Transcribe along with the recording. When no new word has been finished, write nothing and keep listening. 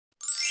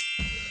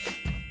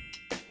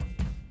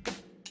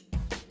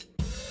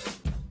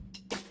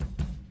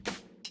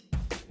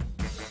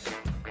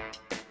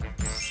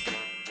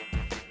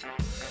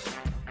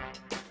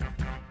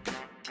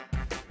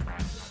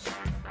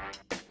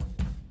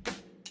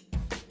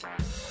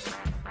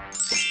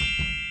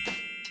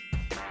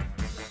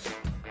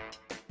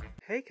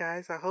Hey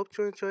guys, I hope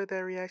you enjoyed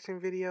that reaction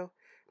video.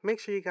 Make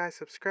sure you guys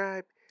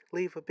subscribe,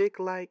 leave a big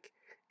like,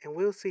 and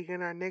we'll see you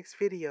in our next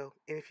video.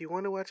 And if you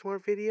want to watch more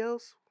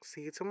videos,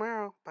 see you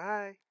tomorrow.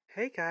 Bye.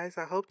 Hey guys,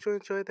 I hope you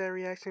enjoyed that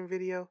reaction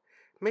video.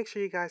 Make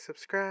sure you guys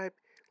subscribe,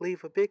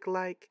 leave a big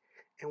like,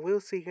 and we'll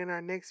see you in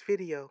our next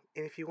video.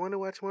 And if you want to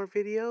watch more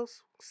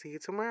videos, see you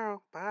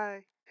tomorrow.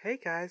 Bye. Hey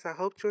guys, I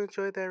hope you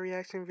enjoyed that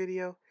reaction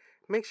video.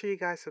 Make sure you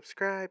guys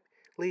subscribe,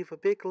 leave a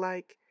big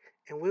like,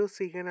 and we'll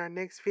see you in our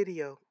next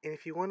video. And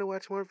if you want to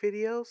watch more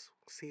videos,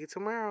 see you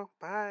tomorrow.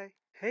 Bye.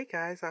 Hey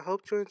guys, I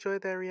hope you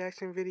enjoyed that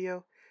reaction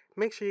video.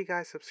 Make sure you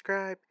guys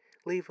subscribe,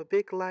 leave a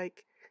big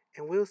like,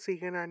 and we'll see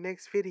you in our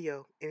next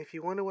video. And if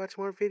you want to watch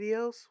more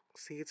videos,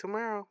 see you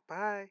tomorrow.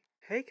 Bye.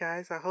 Hey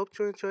guys, I hope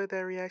you enjoyed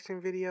that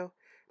reaction video.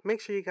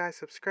 Make sure you guys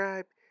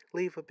subscribe,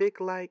 leave a big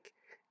like,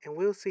 and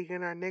we'll see you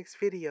in our next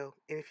video.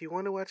 And if you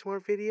want to watch more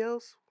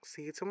videos,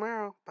 see you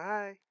tomorrow.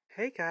 Bye.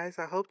 Hey guys,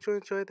 I hope you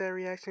enjoyed that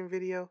reaction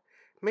video.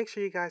 Make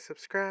sure you guys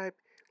subscribe,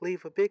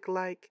 leave a big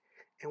like,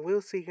 and we'll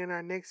see you in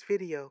our next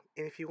video.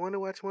 And if you want to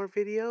watch more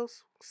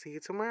videos, see you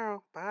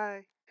tomorrow.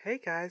 Bye. Hey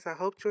guys, I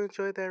hope you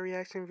enjoyed that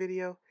reaction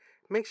video.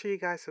 Make sure you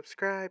guys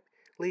subscribe,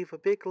 leave a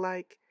big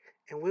like,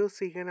 and we'll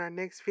see you in our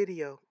next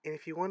video. And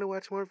if you want to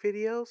watch more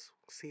videos,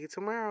 see you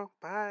tomorrow.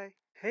 Bye.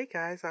 Hey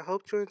guys, I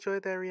hope you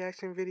enjoyed that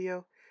reaction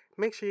video.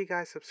 Make sure you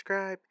guys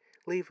subscribe,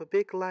 leave a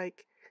big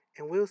like,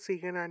 and we'll see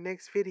you in our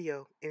next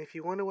video. And if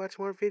you want to watch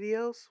more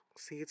videos,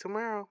 see you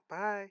tomorrow.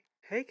 Bye.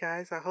 Hey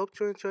guys, I hope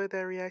you enjoyed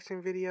that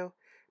reaction video.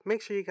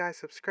 Make sure you guys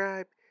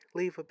subscribe,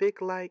 leave a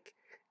big like,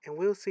 and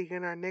we'll see you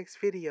in our next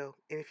video.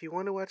 And if you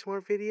want to watch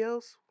more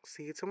videos,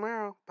 see you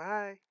tomorrow.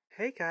 Bye.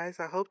 Hey guys,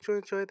 I hope you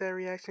enjoyed that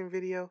reaction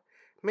video.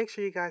 Make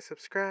sure you guys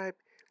subscribe,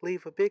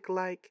 leave a big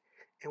like,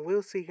 and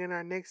we'll see you in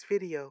our next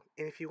video.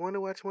 And if you want to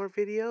watch more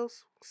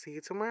videos, see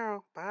you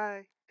tomorrow.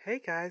 Bye. Hey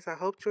guys, I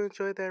hope you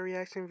enjoyed that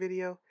reaction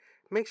video.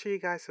 Make sure you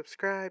guys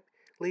subscribe,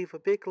 leave a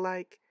big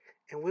like,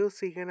 and we'll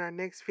see you in our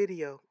next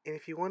video. And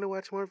if you want to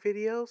watch more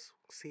videos,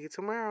 see you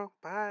tomorrow.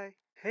 Bye.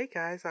 Hey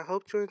guys, I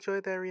hope you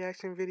enjoyed that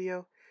reaction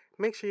video.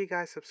 Make sure you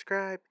guys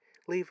subscribe,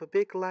 leave a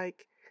big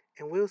like,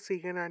 and we'll see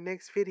you in our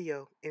next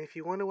video. And if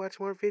you want to watch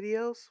more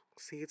videos,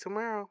 see you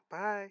tomorrow.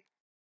 Bye.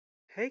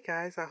 Hey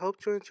guys, I hope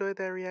you enjoyed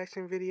that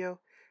reaction video.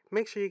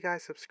 Make sure you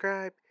guys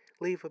subscribe,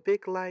 leave a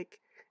big like,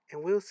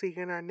 and we'll see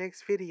you in our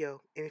next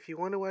video. And if you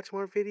want to watch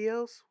more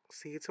videos,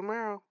 see you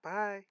tomorrow.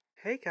 Bye.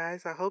 Hey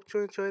guys, I hope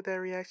you enjoyed that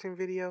reaction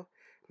video.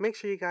 Make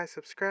sure you guys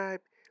subscribe,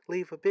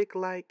 leave a big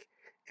like,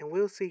 and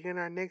we'll see you in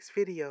our next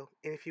video.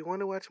 And if you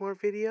want to watch more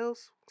videos,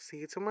 see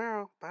you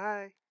tomorrow.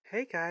 Bye.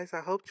 Hey guys,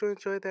 I hope you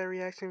enjoyed that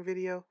reaction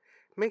video.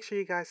 Make sure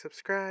you guys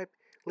subscribe,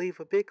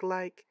 leave a big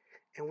like,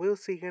 and we'll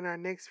see you in our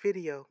next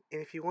video.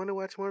 And if you want to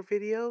watch more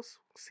videos,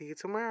 see you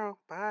tomorrow.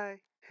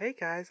 Bye. Hey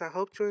guys, I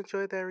hope you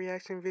enjoyed that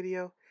reaction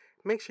video.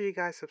 Make sure you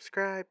guys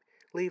subscribe,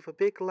 leave a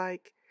big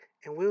like,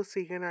 and we'll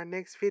see you in our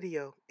next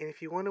video. And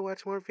if you want to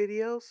watch more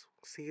videos,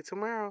 see you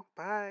tomorrow.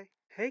 Bye.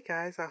 Hey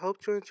guys, I hope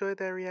you enjoyed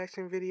that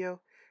reaction video.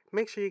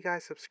 Make sure you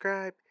guys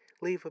subscribe,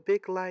 leave a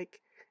big like,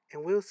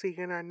 and we'll see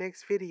you in our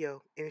next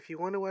video. And if you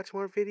want to watch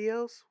more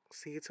videos,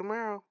 see you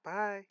tomorrow.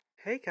 Bye.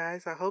 Hey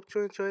guys, I hope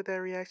you enjoyed that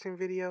reaction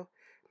video.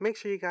 Make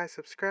sure you guys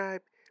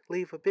subscribe,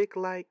 leave a big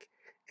like,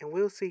 and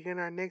we'll see you in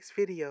our next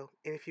video.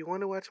 And if you want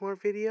to watch more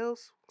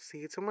videos, see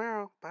you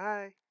tomorrow.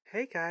 Bye.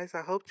 Hey guys,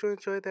 I hope you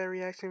enjoyed that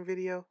reaction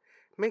video.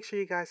 Make sure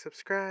you guys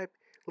subscribe,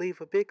 leave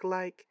a big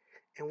like,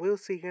 and we'll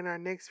see you in our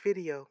next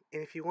video.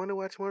 And if you want to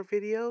watch more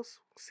videos,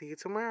 see you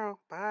tomorrow.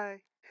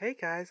 Bye. Hey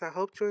guys, I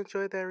hope you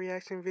enjoyed that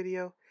reaction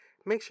video.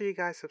 Make sure you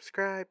guys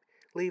subscribe,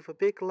 leave a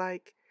big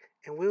like,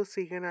 and we'll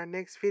see you in our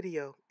next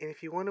video. And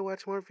if you want to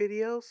watch more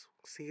videos,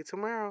 see you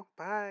tomorrow.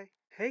 Bye.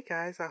 Hey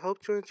guys, I hope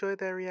you enjoyed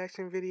that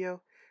reaction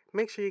video.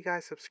 Make sure you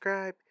guys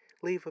subscribe,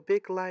 leave a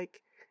big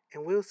like,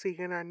 and we'll see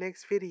you in our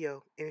next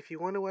video. And if you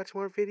want to watch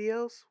more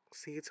videos,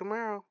 see you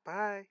tomorrow.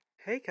 Bye.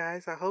 Hey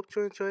guys, I hope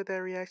you enjoyed that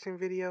reaction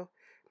video.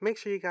 Make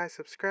sure you guys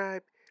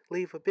subscribe,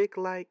 leave a big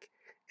like,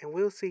 and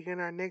we'll see you in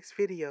our next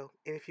video.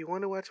 And if you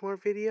want to watch more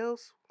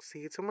videos, see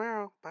you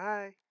tomorrow.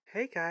 Bye. Hey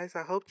guys,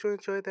 I hope you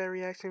enjoyed that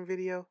reaction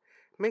video.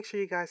 Make sure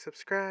you guys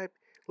subscribe,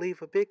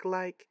 leave a big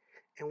like,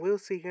 and we'll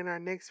see you in our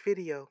next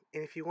video.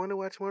 And if you want to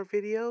watch more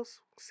videos,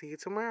 see you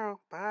tomorrow.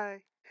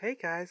 Bye. Hey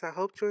guys, I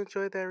hope you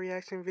enjoyed that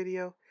reaction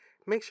video.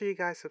 Make sure you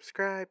guys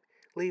subscribe,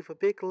 leave a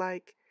big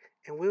like,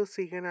 and we'll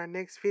see you in our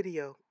next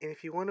video. And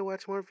if you want to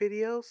watch more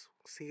videos,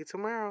 see you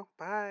tomorrow.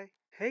 Bye.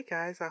 Hey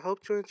guys, I hope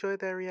you enjoyed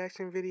that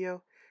reaction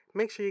video.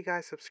 Make sure you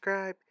guys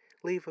subscribe,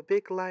 leave a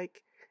big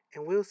like,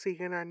 and we'll see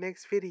you in our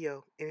next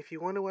video. And if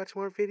you want to watch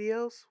more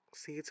videos,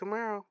 see you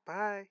tomorrow.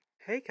 Bye.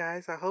 Hey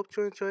guys, I hope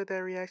you enjoyed that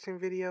reaction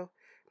video.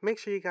 Make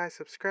sure you guys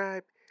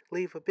subscribe,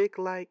 leave a big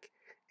like,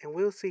 and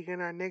we'll see you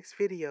in our next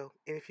video.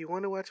 And if you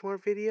want to watch more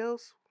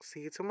videos,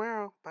 see you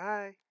tomorrow.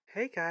 Bye.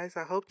 Hey guys,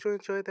 I hope you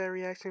enjoyed that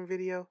reaction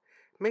video.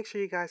 Make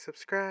sure you guys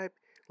subscribe,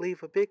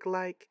 leave a big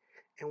like,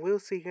 and we'll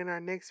see you in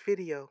our next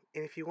video.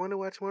 And if you want to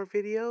watch more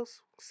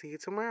videos, see you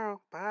tomorrow.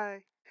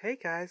 Bye. Hey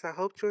guys, I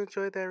hope you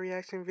enjoyed that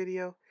reaction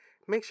video.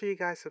 Make sure you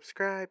guys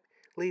subscribe,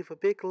 leave a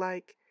big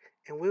like,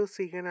 and we'll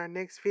see you in our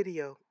next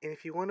video. And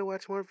if you want to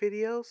watch more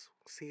videos,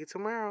 see you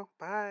tomorrow.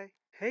 Bye.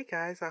 Hey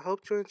guys, I hope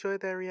you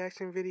enjoyed that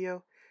reaction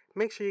video.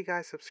 Make sure you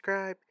guys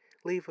subscribe,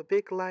 leave a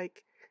big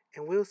like,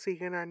 and we'll see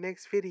you in our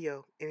next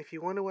video. And if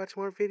you want to watch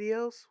more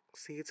videos,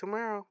 see you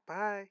tomorrow.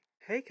 Bye.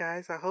 Hey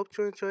guys, I hope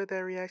you enjoyed that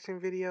reaction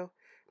video.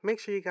 Make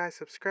sure you guys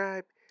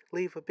subscribe,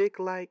 leave a big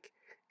like,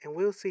 and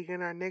we'll see you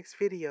in our next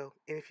video.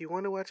 And if you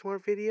want to watch more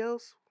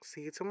videos,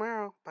 see you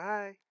tomorrow.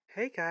 Bye.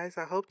 Hey guys,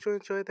 I hope you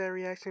enjoyed that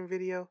reaction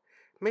video.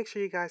 Make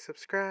sure you guys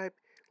subscribe,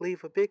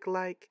 leave a big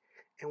like,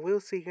 and we'll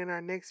see you in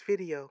our next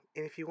video.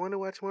 And if you want to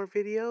watch more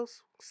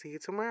videos, see you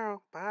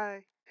tomorrow.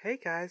 Bye. Hey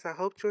guys, I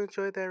hope you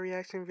enjoyed that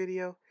reaction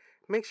video.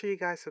 Make sure you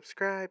guys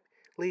subscribe,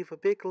 leave a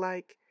big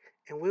like,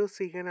 and we'll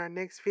see you in our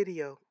next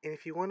video. And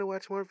if you want to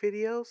watch more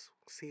videos,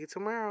 see you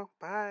tomorrow.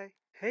 Bye.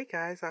 Hey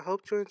guys, I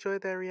hope you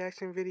enjoyed that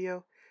reaction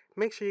video.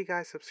 Make sure you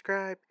guys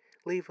subscribe,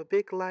 leave a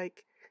big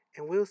like,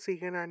 and we'll see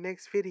you in our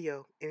next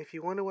video. And if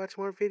you want to watch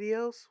more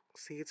videos,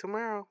 see you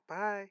tomorrow.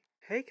 Bye.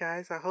 Hey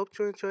guys, I hope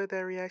you enjoyed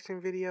that reaction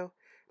video.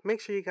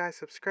 Make sure you guys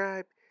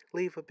subscribe,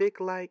 leave a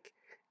big like,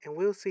 and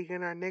we'll see you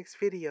in our next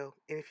video.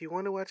 And if you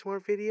want to watch more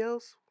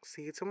videos,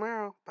 see you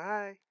tomorrow.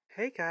 Bye.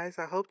 Hey guys,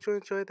 I hope you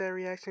enjoyed that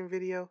reaction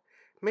video.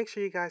 Make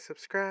sure you guys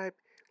subscribe,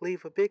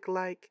 leave a big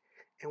like,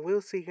 and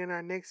we'll see you in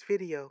our next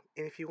video.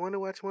 And if you want to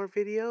watch more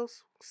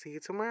videos, see you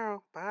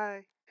tomorrow.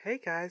 Bye. Hey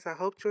guys, I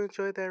hope you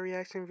enjoyed that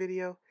reaction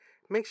video.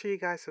 Make sure you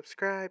guys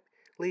subscribe,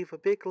 leave a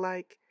big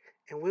like,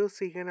 and we'll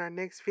see you in our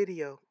next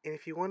video. And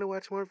if you want to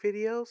watch more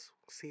videos,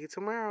 see you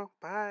tomorrow.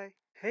 Bye.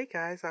 Hey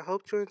guys, I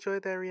hope you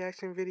enjoyed that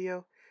reaction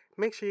video.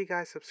 Make sure you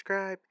guys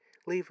subscribe,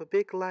 leave a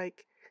big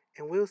like,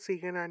 and we'll see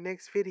you in our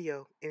next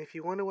video. And if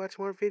you want to watch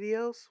more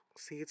videos,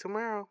 see you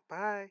tomorrow.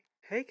 Bye.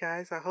 Hey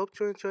guys, I hope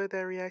you enjoyed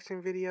that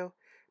reaction video.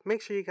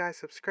 Make sure you guys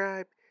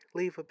subscribe,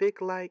 leave a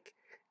big like,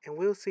 and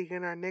we'll see you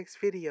in our next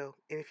video.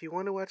 And if you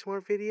want to watch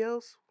more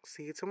videos,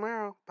 see you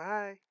tomorrow.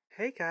 Bye.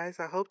 Hey guys,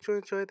 I hope you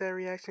enjoyed that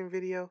reaction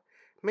video.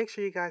 Make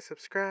sure you guys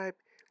subscribe,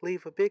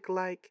 leave a big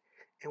like,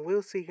 and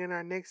we'll see you in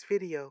our next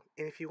video.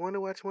 And if you want to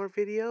watch more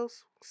videos,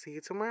 see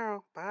you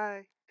tomorrow.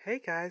 Bye. Hey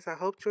guys, I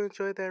hope you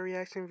enjoyed that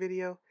reaction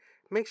video.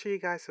 Make sure you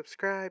guys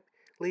subscribe,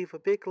 leave a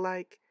big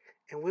like,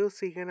 and we'll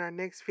see you in our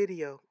next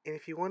video. And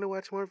if you want to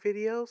watch more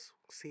videos,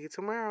 see you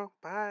tomorrow.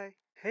 Bye.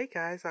 Hey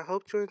guys, I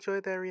hope you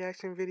enjoyed that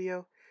reaction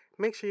video.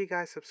 Make sure you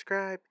guys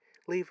subscribe,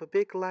 leave a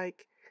big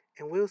like,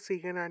 and we'll see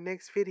you in our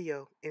next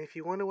video. And if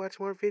you want to watch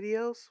more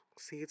videos,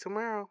 see you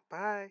tomorrow.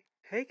 Bye.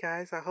 Hey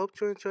guys, I hope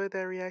you enjoyed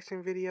that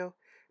reaction video.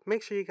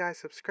 Make sure you guys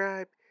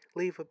subscribe,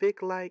 leave a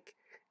big like,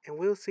 and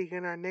we'll see you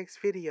in our next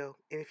video.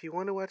 And if you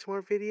want to watch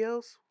more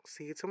videos,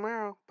 see you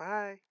tomorrow.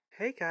 Bye.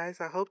 Hey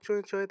guys, I hope you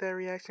enjoyed that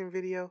reaction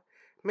video.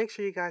 Make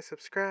sure you guys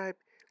subscribe,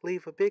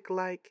 leave a big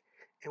like,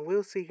 and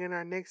we'll see you in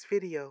our next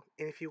video.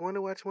 And if you want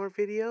to watch more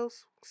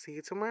videos, see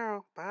you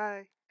tomorrow.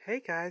 Bye.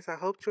 Hey guys, I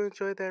hope you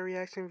enjoyed that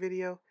reaction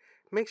video.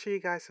 Make sure you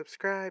guys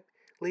subscribe,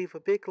 leave a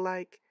big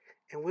like,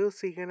 and we'll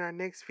see you in our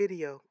next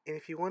video. And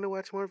if you want to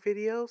watch more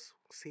videos,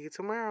 see you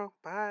tomorrow.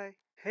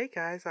 Bye. Hey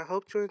guys, I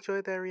hope you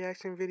enjoyed that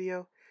reaction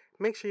video.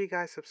 Make sure you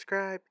guys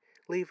subscribe,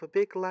 leave a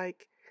big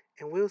like,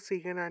 and we'll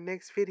see you in our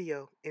next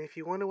video. And if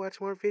you want to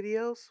watch more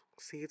videos,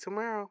 see you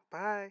tomorrow.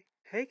 Bye.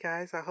 Hey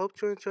guys, I hope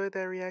you enjoyed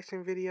that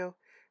reaction video.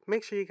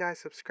 Make sure you guys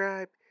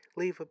subscribe,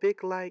 leave a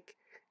big like,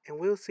 and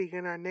we'll see you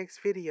in our next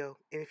video.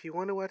 And if you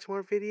want to watch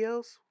more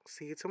videos,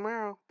 see you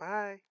tomorrow.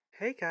 Bye.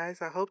 Hey guys,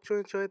 I hope you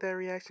enjoyed that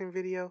reaction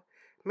video.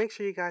 Make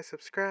sure you guys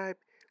subscribe,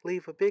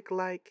 leave a big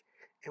like,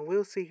 and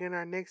we'll see you in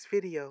our next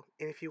video.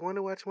 And if you want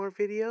to watch more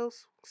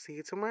videos, see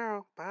you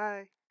tomorrow.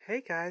 Bye.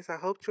 Hey guys, I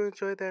hope you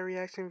enjoyed that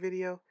reaction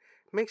video.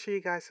 Make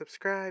sure you guys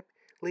subscribe,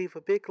 leave a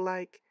big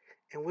like,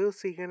 and we'll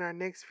see you in our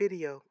next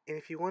video. And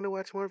if you want to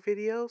watch more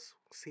videos,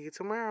 see you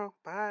tomorrow.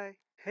 Bye.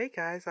 Hey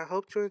guys, I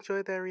hope you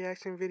enjoyed that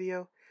reaction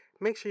video.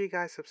 Make sure you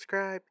guys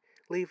subscribe,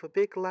 leave a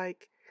big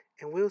like,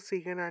 and we'll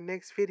see you in our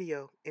next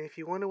video. And if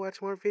you want to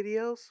watch more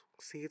videos,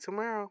 see you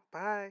tomorrow.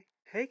 Bye.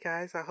 Hey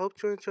guys, I hope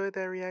you enjoyed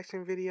that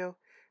reaction video.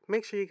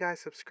 Make sure you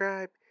guys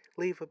subscribe,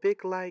 leave a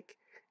big like,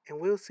 and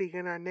we'll see you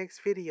in our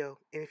next video.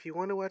 And if you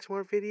want to watch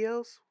more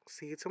videos,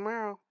 see you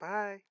tomorrow.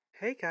 Bye.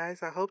 Hey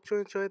guys, I hope you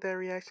enjoyed that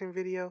reaction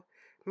video.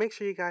 Make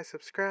sure you guys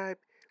subscribe,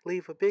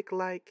 leave a big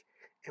like,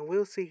 and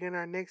we'll see you in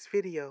our next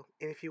video.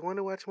 And if you want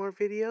to watch more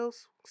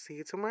videos, see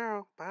you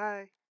tomorrow.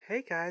 Bye.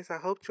 Hey guys, I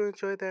hope you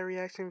enjoyed that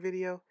reaction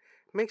video.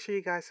 Make sure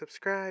you guys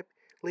subscribe,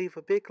 leave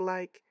a big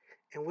like,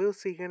 and we'll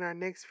see you in our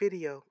next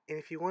video. And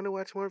if you want to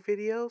watch more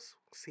videos,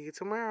 see you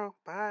tomorrow.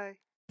 Bye.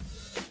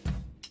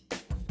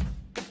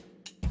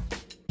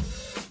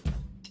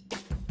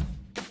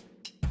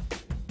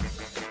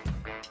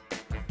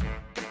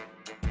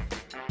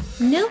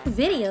 New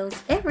videos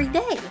every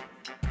day.